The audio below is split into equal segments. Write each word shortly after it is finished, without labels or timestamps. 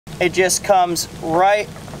it just comes right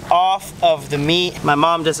off of the meat. My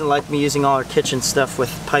mom doesn't like me using all her kitchen stuff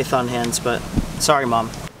with python hands, but sorry,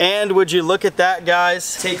 Mom. And would you look at that,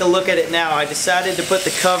 guys? Take a look at it now. I decided to put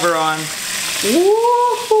the cover on.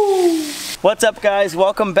 Woohoo! What's up, guys?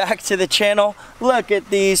 Welcome back to the channel. Look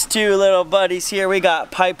at these two little buddies here. We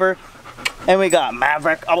got Piper and we got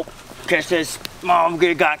Maverick. Oh, kisses. Mom,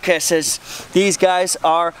 we got kisses. These guys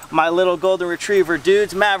are my little golden retriever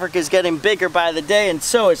dudes. Maverick is getting bigger by the day, and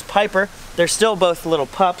so is Piper. They're still both little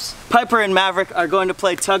pups. Piper and Maverick are going to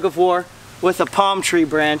play tug of war with a palm tree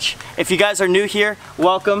branch. If you guys are new here,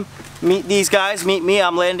 welcome. Meet these guys, meet me,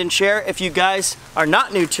 I'm Landon Scherr. If you guys are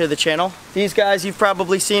not new to the channel, these guys you've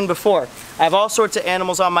probably seen before. I have all sorts of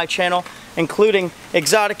animals on my channel, including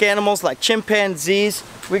exotic animals like chimpanzees.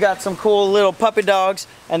 We got some cool little puppy dogs,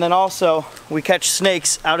 and then also we catch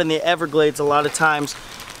snakes out in the Everglades a lot of times.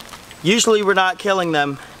 Usually we're not killing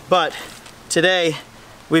them, but today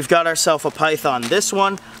we've got ourselves a python. This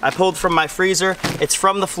one I pulled from my freezer. It's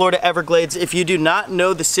from the Florida Everglades. If you do not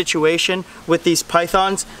know the situation with these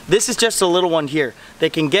pythons, this is just a little one here. They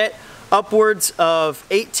can get upwards of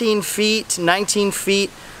 18 feet, 19 feet,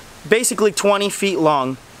 basically 20 feet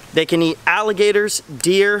long. They can eat alligators,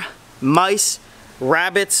 deer, mice,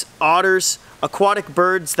 rabbits, otters, aquatic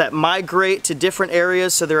birds that migrate to different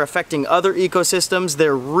areas, so they're affecting other ecosystems.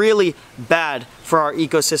 They're really bad for our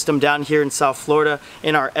ecosystem down here in South Florida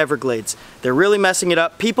in our Everglades. They're really messing it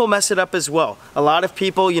up. People mess it up as well. A lot of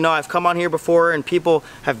people, you know, I've come on here before and people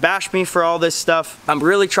have bashed me for all this stuff. I'm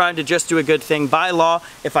really trying to just do a good thing. By law,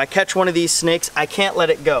 if I catch one of these snakes, I can't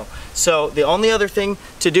let it go. So the only other thing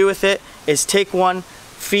to do with it is take one,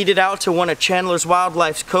 feed it out to one of Chandler's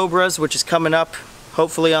Wildlife's cobras, which is coming up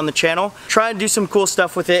hopefully on the channel. Try and do some cool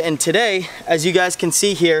stuff with it. And today, as you guys can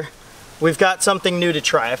see here, we've got something new to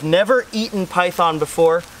try. I've never eaten python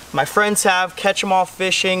before. My friends have, Catch 'em All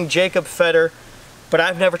Fishing, Jacob Fetter, but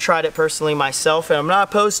I've never tried it personally myself, and I'm not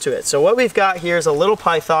opposed to it. So what we've got here is a little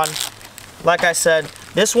python. Like I said,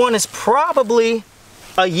 this one is probably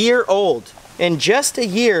a year old. In just a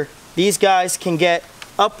year, these guys can get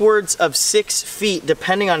upwards of 6 feet,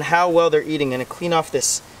 depending on how well they're eating. And to clean off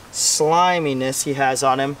this sliminess he has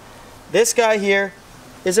on him. This guy here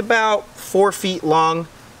is about 4 feet long.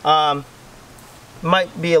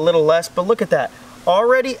 Might be a little less, but look at that.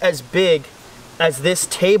 Already as big as this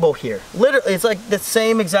table here. Literally, it's like the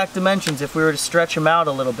same exact dimensions if we were to stretch him out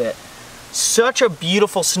a little bit. Such a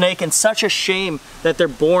beautiful snake, and such a shame that they're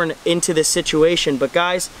born into this situation. But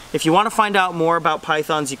guys, if you want to find out more about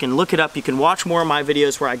pythons, you can look it up. You can watch more of my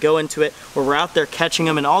videos where I go into it, where we're out there catching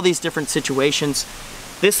them in all these different situations.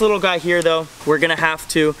 This little guy here though, we're gonna have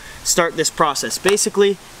to start this process.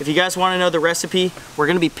 Basically, if you guys wanna know the recipe, we're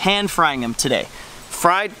gonna be pan frying them today.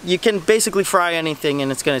 Fried, you can basically fry anything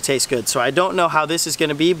and it's gonna taste good. So I don't know how this is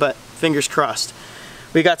gonna be, but fingers crossed.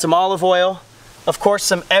 We got some olive oil, of course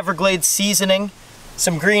some Everglades seasoning,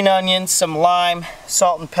 some green onions, some lime,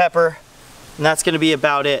 salt and pepper, and that's gonna be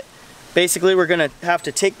about it. Basically, we're gonna have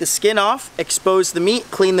to take the skin off, expose the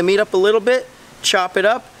meat, clean the meat up a little bit, chop it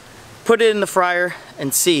up, put it in the fryer,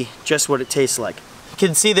 and see just what it tastes like. You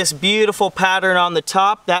can see this beautiful pattern on the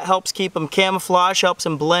top. That helps keep him camouflage, helps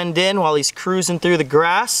him blend in while he's cruising through the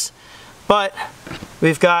grass. But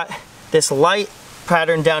we've got this light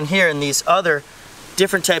pattern down here and these other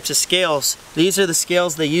different types of scales. These are the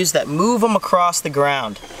scales they use that move them across the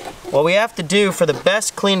ground. What we have to do for the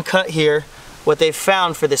best clean cut here, what they've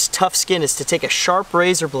found for this tough skin, is to take a sharp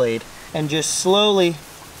razor blade and just slowly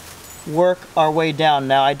work our way down.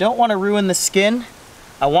 Now I don't want to ruin the skin.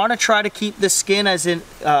 I want to try to keep the skin as in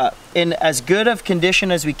as good of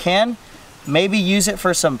condition as we can. Maybe use it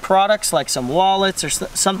for some products like some wallets or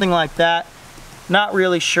something like that. Not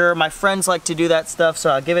really sure. My friends like to do that stuff,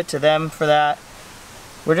 so I'll give it to them for that.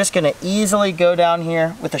 We're just going to easily go down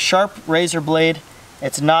here with a sharp razor blade.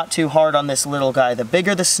 It's not too hard on this little guy. The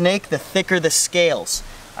bigger the snake, the thicker the scales.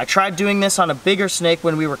 I tried doing this on a bigger snake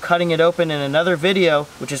when we were cutting it open in another video,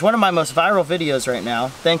 which is one of my most viral videos right now.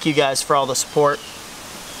 Thank you guys for all the support.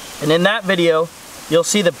 And in that video, you'll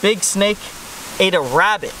see the big snake ate a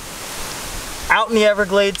rabbit. Out in the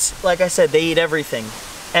Everglades, like I said, they eat everything.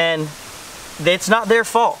 And it's not their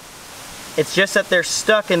fault. It's just that they're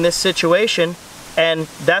stuck in this situation, and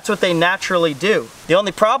that's what they naturally do. The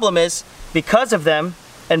only problem is, because of them,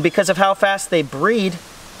 and because of how fast they breed,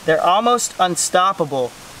 they're almost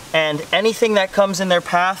unstoppable. And anything that comes in their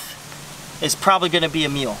path is probably gonna be a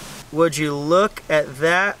meal. Would you look at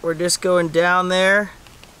that? We're just going down there,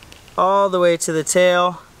 all the way to the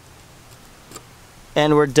tail,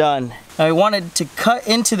 and we're done. Now we wanted to cut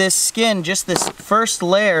into this skin, just this first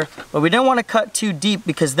layer, but we didn't want to cut too deep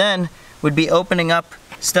because then we'd be opening up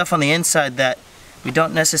stuff on the inside that we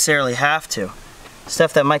don't necessarily have to.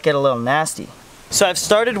 Stuff that might get a little nasty. So I've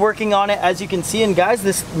started working on it, as you can see, and guys,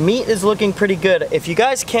 this meat is looking pretty good. If you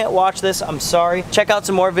guys can't watch this, I'm sorry. Check out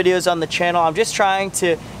some more videos on the channel. I'm just trying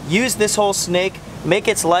to use this whole snake, make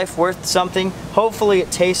its life worth something. Hopefully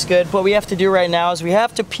it tastes good. What we have to do right now is we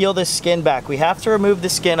have to peel this skin back. We have to remove the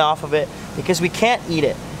skin off of it because we can't eat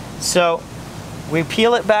it. So we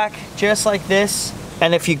peel it back just like this,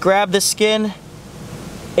 and if you grab the skin,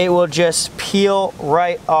 it will just peel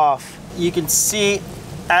right off. You can see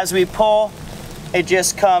as we pull, it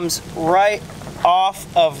just comes right off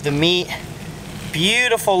of the meat.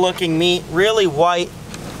 Beautiful looking meat, really white.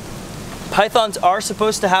 Pythons are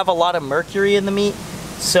supposed to have a lot of mercury in the meat,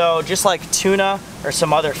 so just like tuna or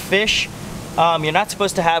some other fish, you're not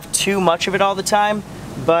supposed to have too much of it all the time,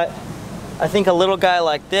 but I think a little guy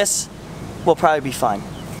like this will probably be fine.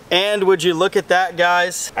 And would you look at that,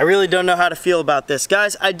 guys? I really don't know how to feel about this.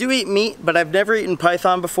 Guys, I do eat meat, but I've never eaten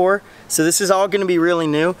python before, so this is all gonna be really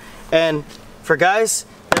new. And for guys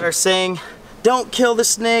that are saying, don't kill the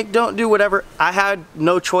snake, don't do whatever, I had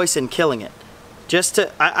no choice in killing it.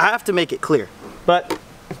 I have to make it clear. But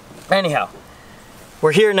anyhow,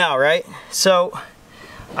 we're here now, right? So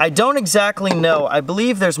I don't exactly know. I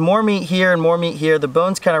believe there's more meat here and more meat here. The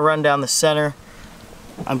bones kind of run down the center.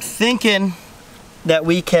 I'm thinking that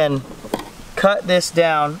we can cut this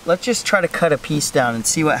down. Let's just try to cut a piece down and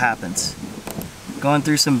see what happens. Going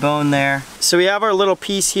through some bone there. So we have our little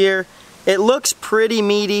piece here. It looks pretty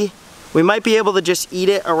meaty. We might be able to just eat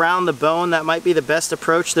it around the bone. That might be the best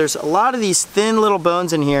approach. There's a lot of these thin little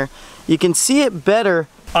bones in here. You can see it better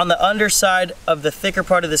on the underside of the thicker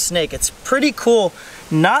part of the snake. It's pretty cool.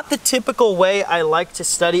 Not the typical way I like to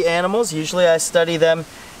study animals. Usually I study them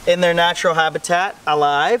in their natural habitat,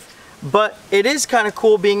 alive. But it is kind of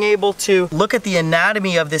cool being able to look at the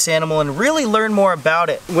anatomy of this animal and really learn more about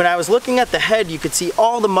it. When I was looking at the head, you could see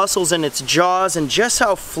all the muscles in its jaws and just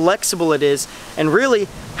how flexible it is and really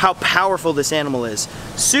how powerful this animal is.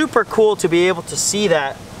 Super cool to be able to see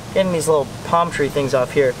that. Getting these little palm tree things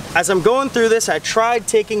off here. As I'm going through this, I tried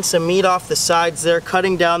taking some meat off the sides there,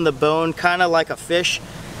 cutting down the bone, kind of like a fish,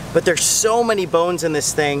 but there's so many bones in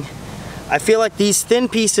this thing. I feel like these thin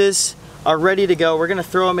pieces are ready to go. We're gonna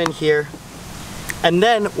throw them in here. And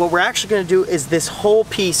then what we're actually gonna do is this whole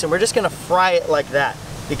piece, and we're just gonna fry it like that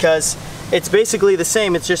because it's basically the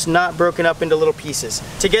same, it's just not broken up into little pieces.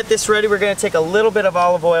 To get this ready, we're gonna take a little bit of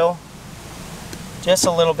olive oil, just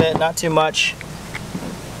a little bit, not too much.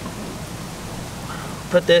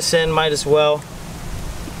 Put this in, might as well.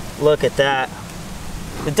 Look at that.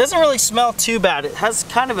 It doesn't really smell too bad. It has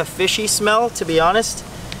kind of a fishy smell, to be honest.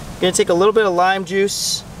 Gonna take a little bit of lime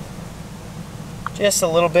juice. Just a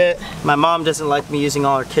little bit. My mom doesn't like me using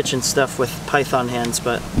all her kitchen stuff with python hands,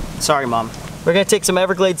 but sorry, Mom. We're gonna take some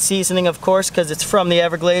Everglades seasoning, of course, because it's from the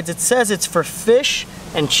Everglades. It says it's for fish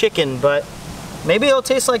and chicken, but maybe it'll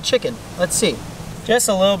taste like chicken. Let's see. Just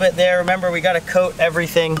a little bit there. Remember, we gotta coat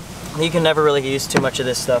everything. You can never really use too much of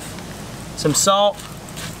this stuff. Some salt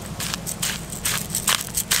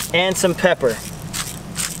and some pepper.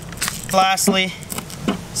 Lastly,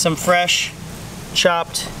 some fresh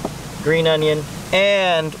chopped green onion.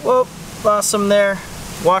 And, whoop, lost some there.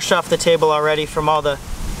 Washed off the table already from all the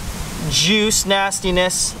juice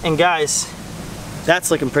nastiness. And guys,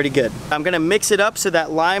 that's looking pretty good. I'm gonna mix it up so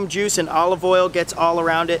that lime juice and olive oil gets all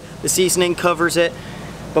around it. The seasoning covers it.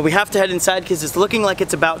 But we have to head inside because it's looking like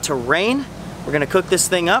it's about to rain. We're gonna cook this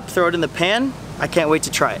thing up, throw it in the pan. I can't wait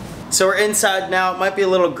to try it. So we're inside now. It might be a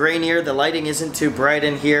little grainier. The lighting isn't too bright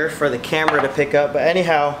in here for the camera to pick up. But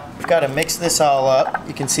anyhow, we've got to mix this all up.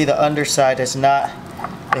 You can see the underside has not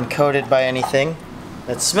been coated by anything.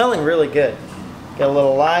 It's smelling really good. Got a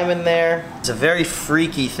little lime in there. It's a very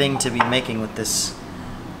freaky thing to be making with this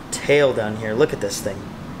tail down here. Look at this thing.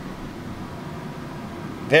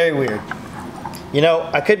 Very weird. You know,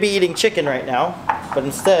 I could be eating chicken right now, but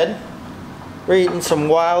instead, we're eating some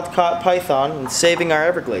wild-caught python and saving our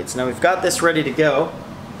Everglades. Now we've got this ready to go.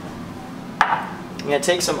 I'm gonna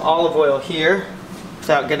take some olive oil here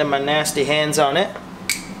without getting my nasty hands on it.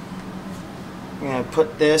 I'm gonna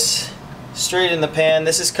put this straight in the pan.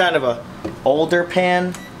 This is kind of a older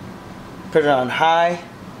pan. Put it on high.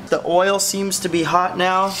 The oil seems to be hot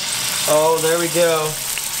now. Oh, there we go.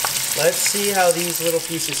 Let's see how these little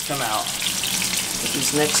pieces come out. Put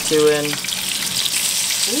these next two in.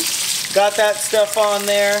 Oops. Got that stuff on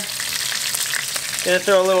there. Gonna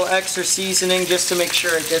throw a little extra seasoning just to make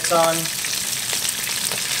sure it gets on.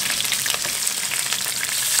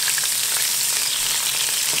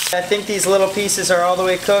 I think these little pieces are all the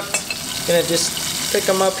way cooked. Gonna just pick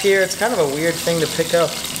them up here. It's kind of a weird thing to pick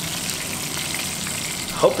up.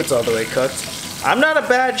 hope it's all the way cooked. I'm not a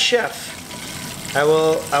bad chef. I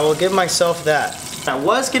will give myself that. I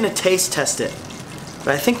was gonna taste test it,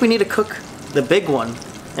 but I think we need to cook the big one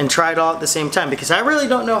and try it all at the same time because I really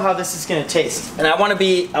don't know how this is gonna taste. And I wanna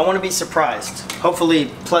be surprised,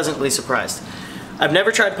 hopefully pleasantly surprised. I've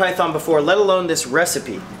never tried Python before, let alone this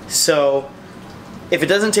recipe. So if it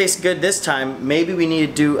doesn't taste good this time, maybe we need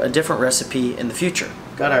to do a different recipe in the future.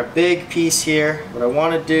 Got our big piece here. What I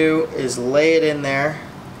wanna do is lay it in there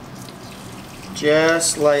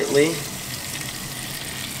just lightly.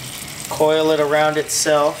 Coil it around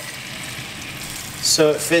itself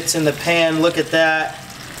so it fits in the pan. Look at that.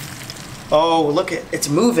 Oh, look at it's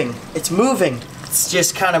moving. It's moving. It's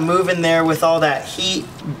just kind of moving there with all that heat.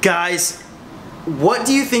 Guys, what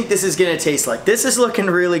do you think this is gonna taste like? This is looking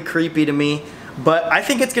really creepy to me, but I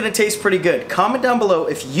think it's gonna taste pretty good. Comment down below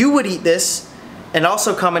if you would eat this, and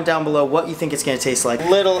also comment down below what you think it's gonna taste like.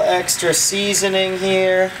 Little extra seasoning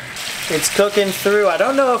here. It's cooking through. I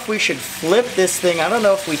don't know if we should flip this thing. I don't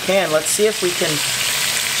know if we can. Let's see if we can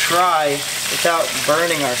try without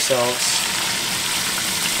burning ourselves.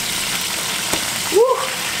 Woo!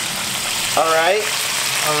 Alright,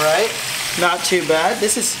 alright. Not too bad.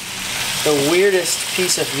 This is the weirdest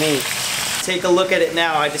piece of meat. Take a look at it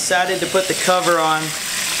now. I decided to put the cover on.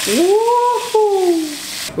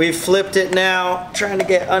 Woohoo! We've flipped it now. Trying to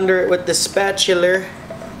get under it with the spatula.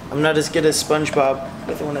 I'm not as good as SpongeBob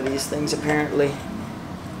with one of these things apparently.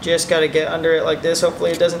 Just gotta get under it like this.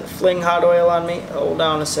 Hopefully it doesn't fling hot oil on me. Hold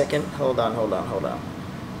on a second. Hold on.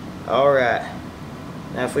 Alright.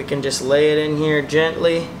 Now if we can just lay it in here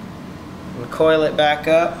gently and coil it back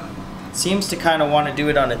up. It seems to kind of want to do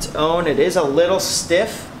it on its own. It is a little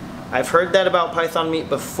stiff. I've heard that about Python meat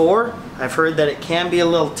before. I've heard that it can be a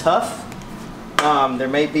little tough. There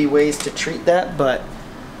may be ways to treat that, but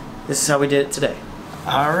this is how we did it today.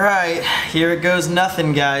 Alright, here it goes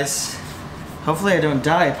nothing, guys. Hopefully I don't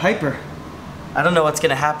die. Piper. I don't know what's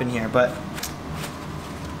gonna happen here, but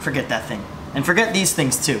forget that thing. And forget these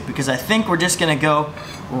things too, because I think we're just gonna go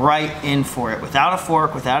right in for it. Without a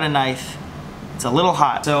fork, without a knife. It's a little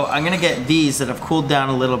hot. So I'm gonna get these that have cooled down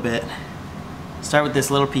a little bit. Start with this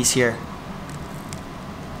little piece here.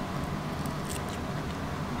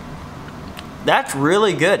 That's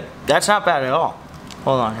really good. That's not bad at all.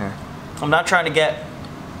 Hold on here. I'm not trying to get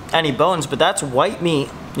any bones, but that's white meat.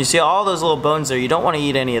 You see all those little bones there. You don't want to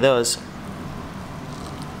eat any of those.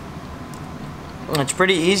 It's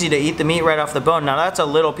pretty easy to eat the meat right off the bone. Now that's a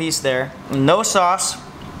little piece there. No sauce,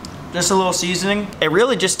 just a little seasoning. It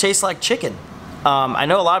really just tastes like chicken. I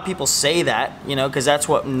know a lot of people say that, you know, because that's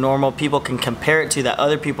what normal people can compare it to that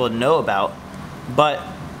other people know about. But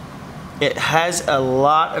it has a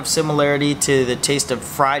lot of similarity to the taste of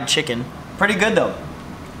fried chicken. Pretty good though.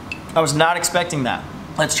 I was not expecting that.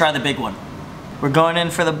 Let's try the big one. We're going in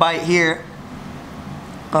for the bite here.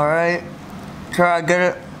 All right, try to get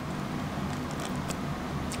it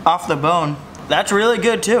off the bone. That's really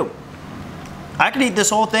good too. I could eat this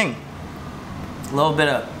whole thing. A little bit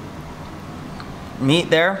of meat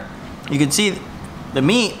there. You can see the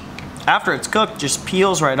meat, after it's cooked, just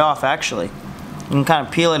peels right off actually. You can kind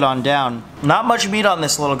of peel it on down. Not much meat on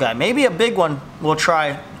this little guy. Maybe a big one we'll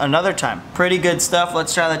try another time. Pretty good stuff.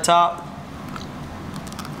 Let's try the top.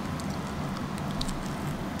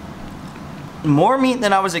 More meat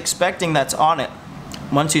than I was expecting that's on it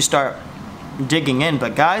once you start digging in.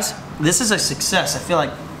 But guys, this is a success. I feel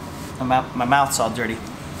like my mouth's all dirty.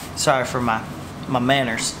 Sorry for my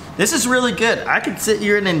manners. This is really good. I could sit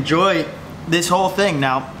here and enjoy this whole thing.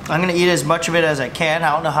 Now, I'm gonna eat as much of it as I can.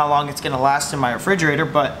 I don't know how long it's gonna last in my refrigerator,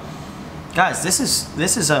 but guys, this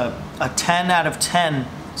is a 10 out of 10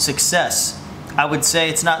 success. I would say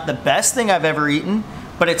it's not the best thing I've ever eaten,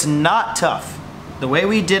 but it's not tough. The way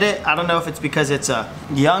we did it, I don't know if it's because it's a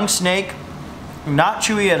young snake, not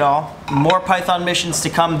chewy at all. More Python missions to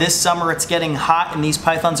come this summer. It's getting hot and these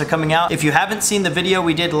pythons are coming out. If you haven't seen the video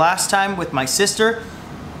we did last time with my sister,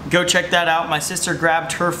 go check that out. My sister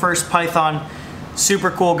grabbed her first python.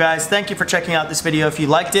 Super cool, guys. Thank you for checking out this video. If you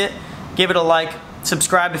liked it, give it a like.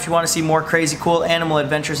 Subscribe if you want to see more crazy cool animal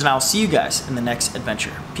adventures, and I'll see you guys in the next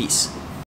adventure. Peace.